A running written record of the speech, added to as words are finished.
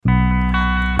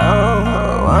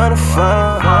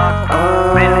fuck?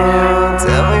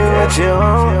 Tell me what you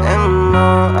want and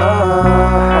more.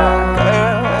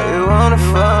 Girl, you wanna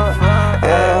fuck?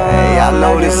 Yeah, I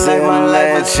know this ain't my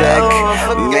last check.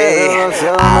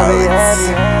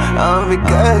 I'ma be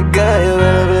good, good, you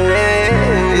better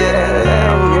believe.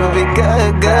 Yeah, I'ma be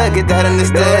good, good, get that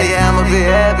understood. Yeah, I'ma be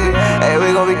happy. Hey,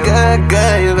 we gon' be good,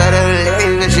 good, you better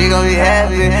believe that she gon' be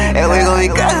happy. Hey, we gon' be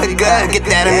good, good, get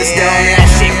that understood. Yeah, that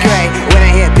shit great. When I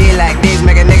hear a beat like this,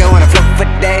 make a nigga wanna float for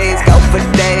days, go for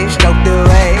days, stroke the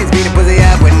waves, beat the pussy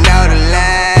up with no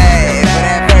delay. For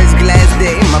that first class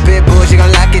dick, my pit bull, she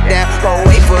gon' lock it down. Gon'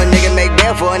 wait for a nigga, make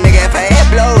bail for a nigga. If her head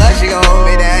blow up, she gon' hold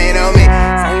me down, you know me.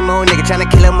 Same old nigga tryna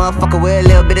kill a motherfucker with a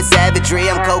little bit of savagery.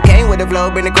 I'm cocaine with the flow,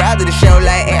 bring the crowd to the show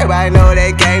like everybody know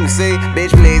they came to see.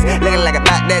 Bitch, please, looking like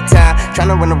about that time.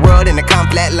 Tryna run the world in a calm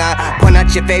flat line. Point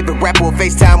out your favorite rapper with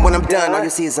FaceTime when I'm done. All you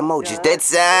see is emojis,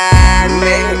 that's on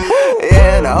me.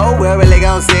 Yeah, the whole world really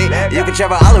gon' see. You can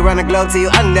travel all around the globe till you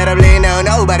undoubtedly know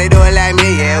nobody do it like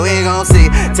me. Yeah, we gon' see.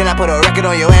 Till I put a record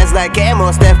on your ass like Cam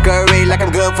or Steph Curry. Like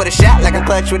I'm good for the shot, like I'm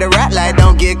clutch with a rap. Like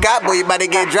don't get caught, boy, you about to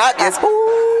get dropped. Yes. What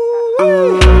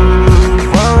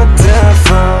the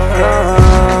fuck?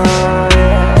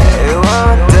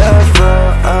 What the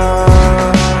fuck?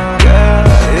 Girl,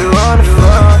 you wanna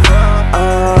fuck? I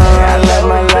love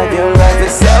my life, your life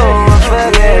is so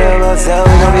unforgettable. So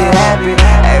we gon' be happy.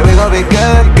 Hey, we gon' be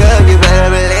good, good. You better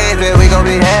believe it. We gon'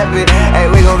 be happy. Hey,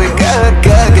 we gon' be good,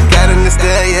 good. Get that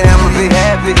understood. Yeah, I'ma be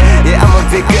happy. Yeah, I'ma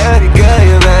be good, good.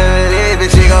 You better believe it.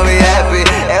 She gon' be happy.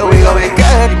 Hey, we gon' be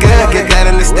good, good. Get that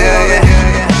understood. Yeah.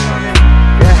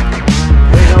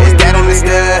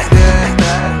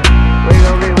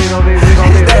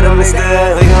 We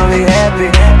gon' be happy,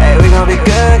 hey, we gon' be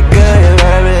good, good, you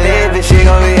better believe it. She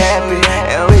gon' be happy,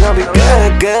 and we gon' be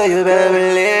good, good, you better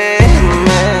believe it.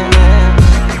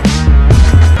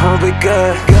 I'ma be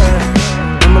good, good,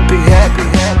 I'ma be happy,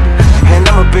 and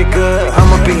I'ma be good,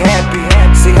 I'ma be happy.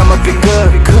 See, I'ma be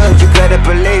good, good, you better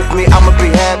believe me. I'ma be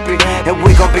happy, and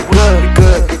we gon' be good,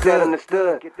 good. Get that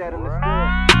understood.